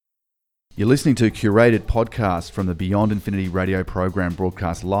You're listening to a curated podcast from the Beyond Infinity radio program,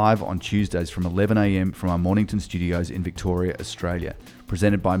 broadcast live on Tuesdays from 11 a.m. from our Mornington studios in Victoria, Australia.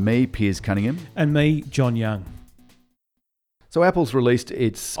 Presented by me, Piers Cunningham. And me, John Young. So Apple's released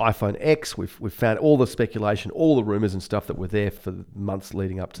its iPhone X. We've found all the speculation, all the rumours and stuff that were there for the months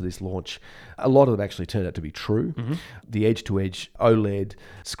leading up to this launch. A lot of them actually turned out to be true. Mm-hmm. The edge-to-edge OLED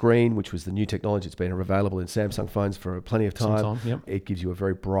screen, which was the new technology, it's been available in Samsung phones for plenty of time. Yep. It gives you a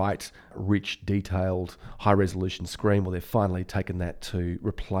very bright, rich, detailed, high-resolution screen. Well, they've finally taken that to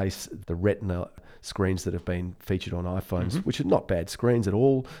replace the Retina screens that have been featured on iPhones, which are not bad screens at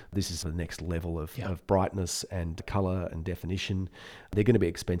all. This is the next level of brightness and colour and definition. They're going to be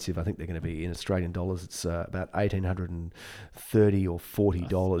expensive. I think they're going to be in Australian dollars. It's about $1,830 or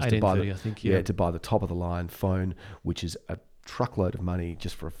 $40 to buy the top of the line phone, which is a truckload of money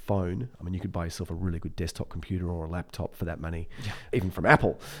just for a phone. I mean, you could buy yourself a really good desktop computer or a laptop for that money. Yeah. Even from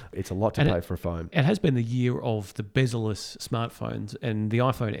Apple, it's a lot to pay for a phone. It has been the year of the bezel-less smartphones, and the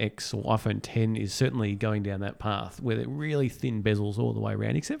iPhone X or iPhone 10 is certainly going down that path where they're really thin bezels all the way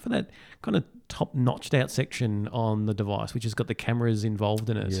around, except for that kind of top notched out section on the device, which has got the cameras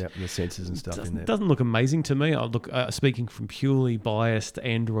involved in it. Yeah, and the sensors and stuff in there. It doesn't look amazing to me. I look, speaking from purely biased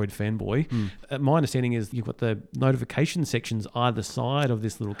Android fanboy, my understanding is you've got the notification sections either side of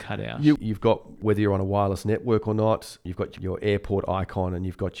this little cutout. You've got, whether you're on a wireless network or not, you've got your airport icon and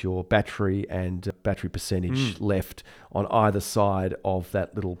you've got your battery and battery percentage left on either side of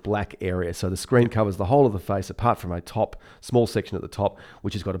that little black area. So the screen covers the whole of the face apart from a small section at the top,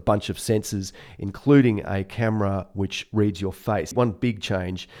 which has got a bunch of sensors, including a camera which reads your face. One big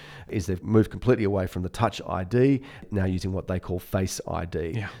change is they've moved completely away from the Touch ID, now using what they call Face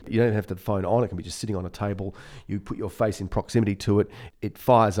ID. Yeah. You don't have the phone on, it can be just sitting on a table. You put your face in proximity to it, it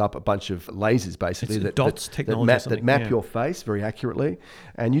fires up a bunch of lasers basically that map your face very accurately.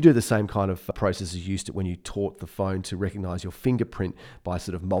 And you do the same kind of process as used to when you taught the phone to recognize your fingerprint by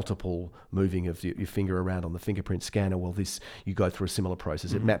sort of multiple moving of your finger around on the fingerprint scanner. Well, you go through a similar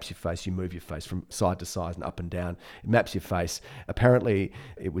process. It maps your face, you move your face from side to side and up and down. It maps your face. Apparently,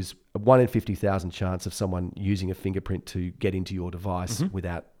 it was a 1 in 50,000 chance of someone using a fingerprint to get into your device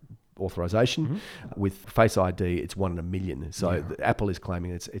without authorization. With Face ID, it's 1 in a million. So Apple is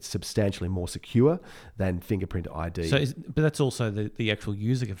claiming it's substantially more secure than fingerprint ID. But that's also the actual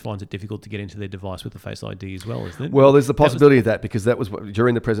user finds it difficult to get into their device with the Face ID as well, isn't it? Well, there's the possibility of that, because that was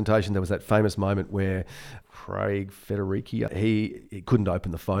during the presentation, there was that famous moment where Craig Federighi, he couldn't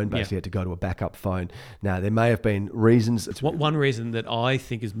open the phone, basically had to go to a backup phone. Now, there may have been reasons. One reason that I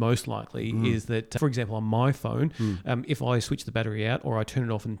think is most likely is that, for example, on my phone, if I switch the battery out or I turn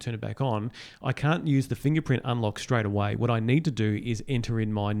it off and turn it back on, I can't use the fingerprint unlock straight away. What I need to do is enter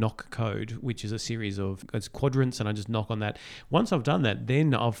in my knock code, which is a series of quadrants, and I just knock on that. Once I've done that,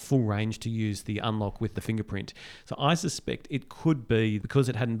 then I've full range to use the unlock with the fingerprint. So I suspect it could be because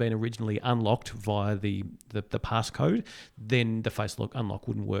it hadn't been originally unlocked via the passcode, then the face unlock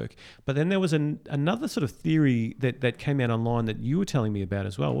wouldn't work. But then there was another sort of theory that came out online that you were telling me about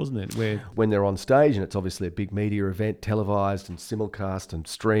as well, wasn't it? Where when they're on stage, and it's obviously a big media event, televised and simulcast and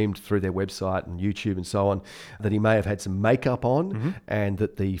streamed through their website and YouTube and so on, that he may have had some makeup on, and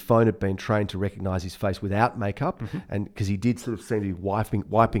that the phone had been trained to recognise his face without makeup, and because he did sort of seem to be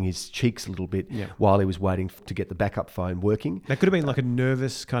wiping his cheeks a little bit while he was waiting to get the backup phone working. That could have been like a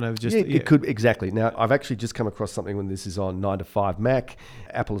nervous kind of just... It could, exactly. Now, I've actually just come across something when this is on 9 to 5 Mac.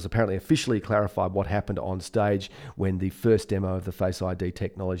 Apple has apparently officially clarified what happened on stage when the first demo of the Face ID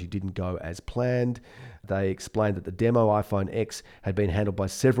technology didn't go as planned. They explained that the demo iPhone X had been handled by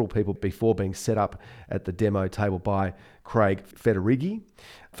several people before being set up at the demo table by Craig Federighi.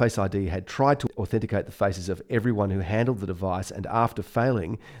 Face ID had tried to authenticate the faces of everyone who handled the device, and after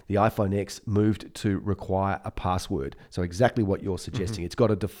failing, the iPhone X moved to require a password. So exactly what you're suggesting. It's got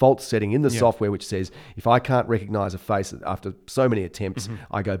a default setting in the software which says, if I can't recognize a face after so many attempts,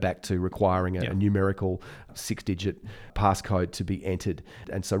 I go back to requiring a numerical 6-digit passcode to be entered.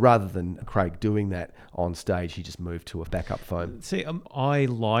 And so rather than Craig doing that on stage, he just moved to a backup phone. See, I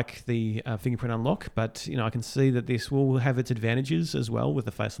like the fingerprint unlock, but I can see that this will have its advantages as well with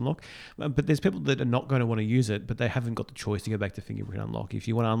the face unlock. But there's people that are not going to want to use it, but they haven't got the choice to go back to fingerprint unlock. If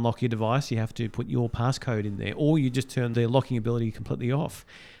you want to unlock your device, you have to put your passcode in there, or you just turn the locking ability completely off.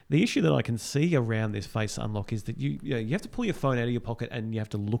 The issue that I can see around this face unlock is that you have to pull your phone out of your pocket and you have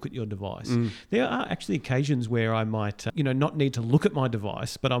to look at your device. There are actually occasions where I might not need to look at my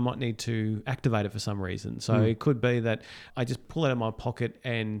device, but I might need to activate it for some reason. So it could be that I just pull it out of my pocket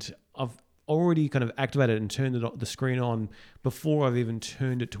and I've already kind of activated and turned the screen on before I've even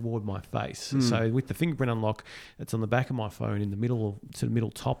turned it toward my face. So with the fingerprint unlock, it's on the back of my phone in the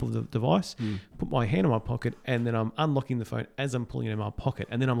middle top of the device. Put my hand in my pocket, and then I'm unlocking the phone as I'm pulling it in my pocket,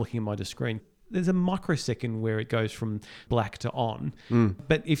 and then I'm looking at my screen. There's a microsecond where it goes from black to on.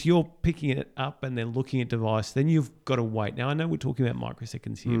 But if you're picking it up and then looking at device, then you've got to wait. Now, I know we're talking about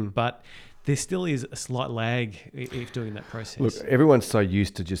microseconds here, but there still is a slight lag if doing that process. Look, everyone's so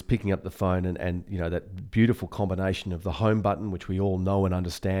used to just picking up the phone and that beautiful combination of the home button, which we all know and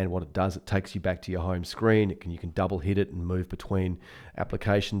understand what it does. It takes you back to your home screen. You can double hit it and move between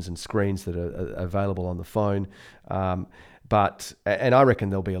applications and screens that are available on the phone. But I reckon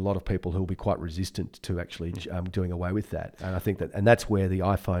there'll be a lot of people who will be quite resistant to actually doing away with that. And I think that's where the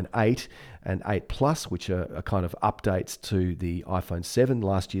iPhone 8 and 8 Plus, which are kind of updates to the iPhone 7,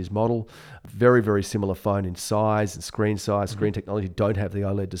 last year's model, very, very similar phone in size and screen size, screen technology, don't have the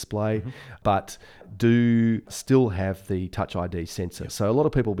OLED display, but do still have the Touch ID sensor. So a lot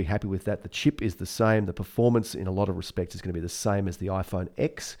of people will be happy with that. The chip is the same. The performance in a lot of respects is going to be the same as the iPhone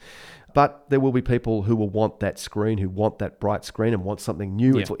X. But there will be people who will want that screen, who want that bright screen and want something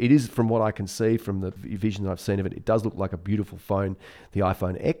new. Yeah. It is, from what I can see, from the vision that I've seen of it, it does look like a beautiful phone, the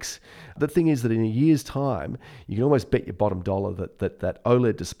iPhone X. The thing is that in a year's time, you can almost bet your bottom dollar that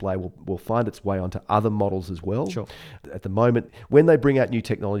OLED display will find its way onto other models as well. Sure. At the moment, when they bring out new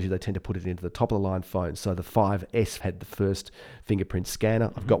technology, they tend to put it into the top-of-the-line phones. So the 5S had the first fingerprint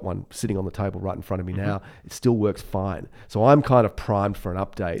scanner. I've got one sitting on the table right in front of me now. It still works fine. So I'm kind of primed for an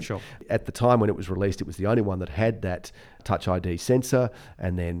update. Sure. At the time when it was released, it was the only one that had that Touch ID sensor,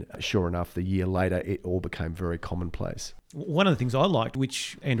 and then sure enough, the year later, it all became very commonplace. One of the things I liked,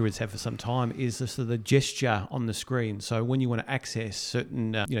 which Androids have for some time, is the gesture on the screen. So when you want to access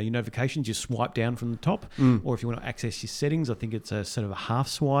certain, your notifications, you swipe down from the top, or if you want to access your settings, I think it's a sort of a half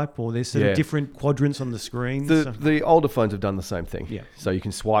swipe, or there's sort of different quadrants on the screen. The older phones have done the same thing. Yeah. So you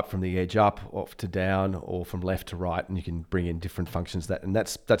can swipe from the edge up, off to down, or from left to right, and you can bring in different functions.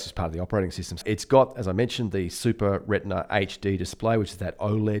 That's just part of the operating system. It's got, as I mentioned, the Super Retina HD display, which is that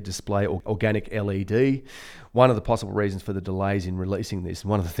OLED display, or organic LED. One of the possible reasons for the delays in releasing this, and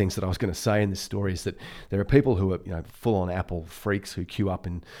one of the things that I was going to say in this story, is that there are people who are full-on Apple freaks who queue up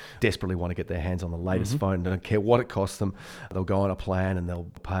and desperately want to get their hands on the latest phone. They don't care what it costs them. They'll go on a plan and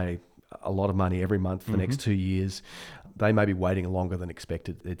they'll pay a lot of money every month for the next 2 years. They may be waiting longer than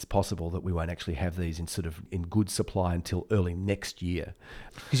expected. It's possible that we won't actually have these in good supply until early next year.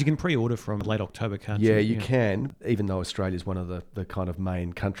 Because you can pre-order from late October, can't you? Yeah, you can, even though Australia is one of the kind of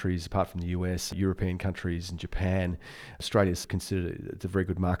main countries, apart from the US, European countries and Japan. Australia's considered it's a very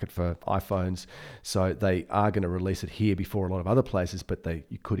good market for iPhones, so they are going to release it here before a lot of other places, but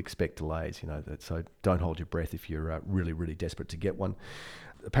you could expect delays, so don't hold your breath if you're really, really desperate to get one.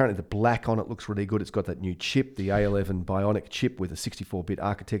 Apparently the black on it looks really good. It's got that new chip, the A11 Bionic chip with a 64-bit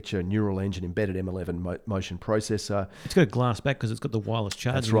architecture, neural engine, embedded M11 motion processor. It's got a glass back because it's got the wireless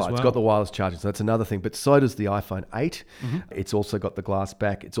charging. That's right. As well. It's got the wireless charging, so that's another thing. But so does the iPhone 8. It's also got the glass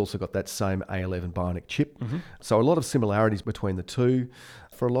back. It's also got that same A11 Bionic chip. So a lot of similarities between the two.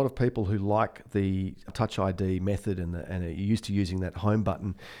 For a lot of people who like the Touch ID method and are used to using that home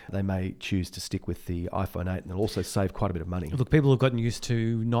button, they may choose to stick with the iPhone 8, and they'll also save quite a bit of money. Look, people have gotten used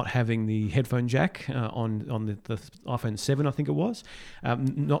to not having the headphone jack on the iPhone 7, I think it was.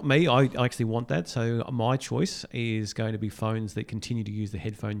 Not me. I actually want that. So my choice is going to be phones that continue to use the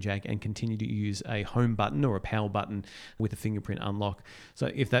headphone jack and continue to use a home button or a power button with a fingerprint unlock. So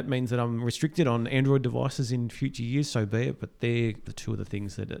if that means that I'm restricted on Android devices in future years, so be it. But they're the two of the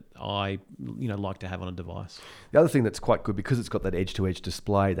things that I like to have on a device. The other thing that's quite good, because it's got that edge-to-edge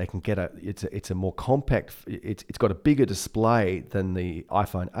display, they can get it's a more compact, it's got a bigger display than the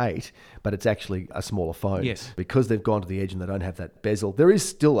iPhone 8, but it's actually a smaller phone. Yes. Because they've gone to the edge and they don't have that bezel. There is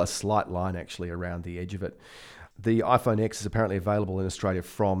still a slight line actually around the edge of it. The iPhone X is apparently available in Australia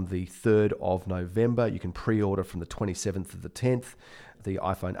from the 3rd of November. You can pre-order from the 27th of the 10th. The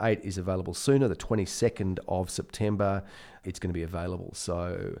iPhone 8 is available sooner, the 22nd of September. It's going to be available,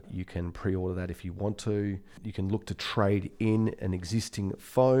 so you can pre-order that if you want to. You can look to trade in an existing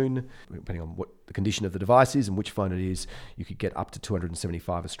phone, depending on what the condition of the device is and which phone it is. You could get up to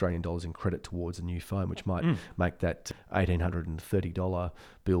 275 Australian dollars in credit towards a new phone, which might make that $1,830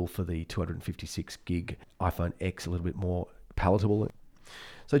 bill for the 256 gig iPhone X a little bit more palatable.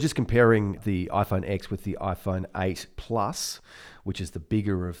 So just comparing the iPhone X with the iPhone 8 Plus, which is the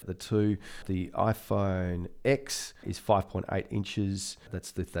bigger of the two. The iPhone X is 5.8 inches.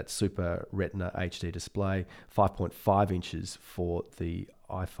 That's that Super Retina HD display. 5.5 inches for the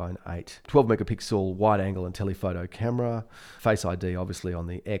iPhone 8. 12 megapixel wide angle and telephoto camera. Face ID obviously on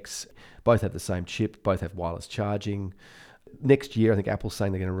the X. Both have the same chip, both have wireless charging. Next year, I think Apple's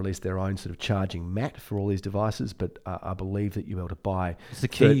saying they're going to release their own sort of charging mat for all these devices, but I believe that you'll be able to buy it's the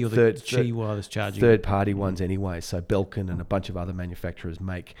key the Qi wireless charging. Third-party ones anyway. So Belkin and a bunch of other manufacturers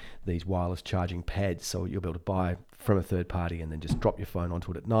make these wireless charging pads, so you'll be able to buy from a third party and then just drop your phone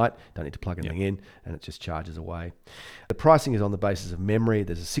onto it at night. Don't need to plug anything in, and it just charges away. The pricing is on the basis of memory.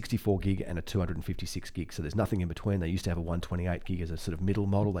 There's a 64 gig and a 256 gig, so there's nothing in between. They used to have a 128 gig as a sort of middle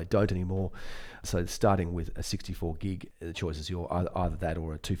model. They don't anymore. So starting with a 64 gig, the choice is either that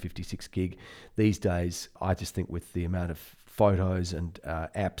or a 256 gig. These days, I just think with the amount of photos and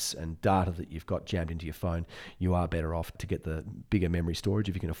apps and data that you've got jammed into your phone, you are better off to get the bigger memory storage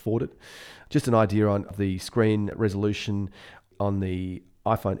if you can afford it. Just an idea on the screen resolution on the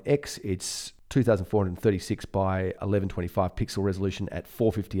iPhone X, it's 2436 by 1125 pixel resolution at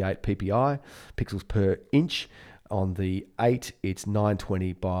 458 ppi, pixels per inch. On the 8, it's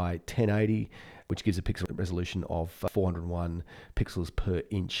 920 by 1080, which gives a pixel resolution of 401 pixels per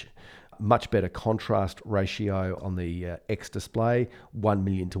inch. Much better contrast ratio on the X display, 1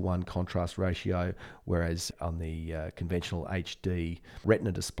 million to 1 contrast ratio, whereas on the conventional HD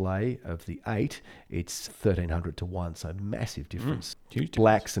Retina display of the 8, it's 1300 to 1, so massive difference. Huge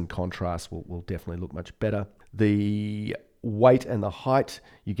Blacks and contrast will definitely look much better. The weight and the height,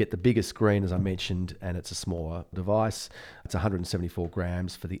 you get the bigger screen, as I mentioned, and it's a smaller device. It's 174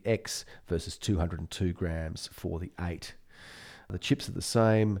 grams for the X versus 202 grams for the 8. The chips are the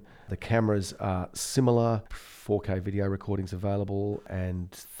same. The cameras are similar. 4K video recordings available and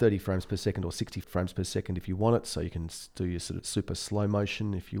 30 frames per second or 60 frames per second if you want it. So you can do your sort of super slow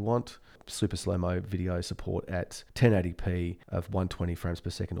motion if you want. Super slow-mo video support at 1080p of 120 frames per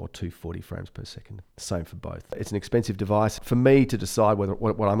second or 240 frames per second. Same for both. It's an expensive device. For me to decide whether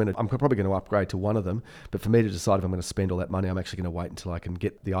what I'm probably going to upgrade to one of them, but for me to decide if I'm going to spend all that money, I'm actually going to wait until I can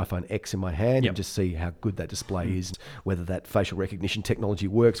get the iPhone X in my hand and just see how good that display is, whether that facial recognition technology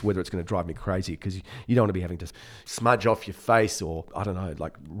works, whether it's going to drive me crazy, because you don't want to be having to smudge off your face or, I don't know,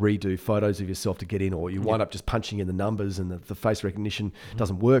 like redo photos of yourself to get in, or you wind up just punching in the numbers and the face recognition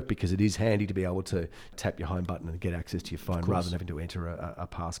doesn't work, because it is handy to be able to tap your home button and get access to your phone rather than having to enter a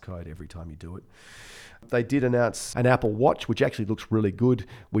passcode every time you do it. They did announce an Apple Watch, which actually looks really good,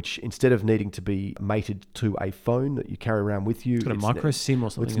 which instead of needing to be mated to a phone that you carry around with you, it's got a micro SIM or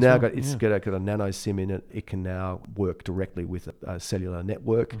something. It's now got a nano SIM in it. It can now work directly with a cellular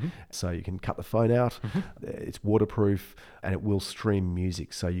network, so you can cut the phone out. It's waterproof and it will stream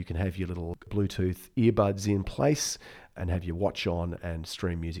music, so you can have your little Bluetooth earbuds in place and have your watch on and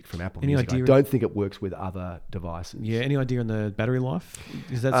stream music from Apple Music. I don't think it works with other devices. Yeah, any idea on the battery life?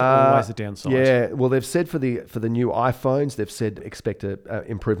 Because that's always the downside. Yeah, well, they've said for the new iPhones, they've said expect an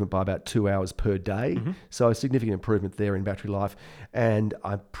improvement by about 2 hours per day. So a significant improvement there in battery life. And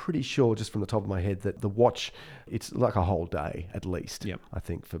I'm pretty sure, just from the top of my head, that the watch, it's like a whole day at least, I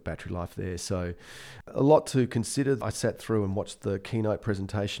think, for battery life there. So a lot to consider. I sat through and watched the keynote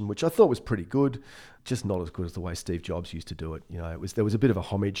presentation, which I thought was pretty good. Just not as good as the way Steve Jobs used to do it. You know, there was a bit of a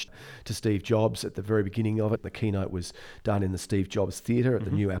homage to Steve Jobs at the very beginning of it. The keynote was done in the Steve Jobs Theater at the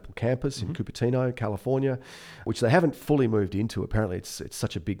new Apple campus in Cupertino, California, which they haven't fully moved into. Apparently, it's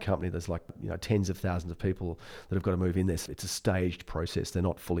such a big company. There's like, tens of thousands of people that have got to move in there. It's a staged process. They're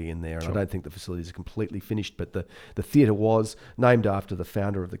not fully in there. And I don't think the facilities are completely finished, but the theater was named after the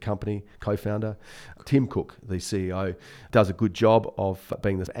founder of the company, co-founder. Tim Cook, the CEO, does a good job of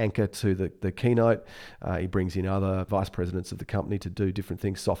being the anchor to the keynote. He brings in other vice presidents of the company to do different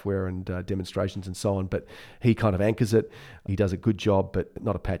things, software and demonstrations and so on, but he kind of anchors it. He does a good job, but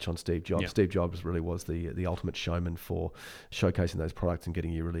not a patch on Steve Jobs. Steve Jobs really was the ultimate showman for showcasing those products and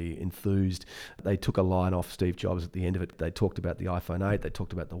getting you really enthused. They took a line off Steve Jobs at the end of it. They talked about the iPhone 8, they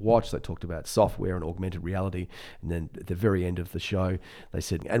talked about the watch, they talked about software and augmented reality, and then at the very end of the show, they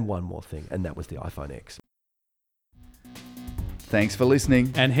said, and one more thing, and that was the iPhone X. Thanks for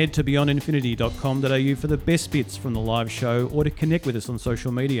listening. And head to beyondinfinity.com.au for the best bits from the live show or to connect with us on social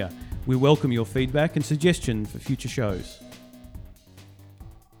media. We welcome your feedback and suggestion for future shows.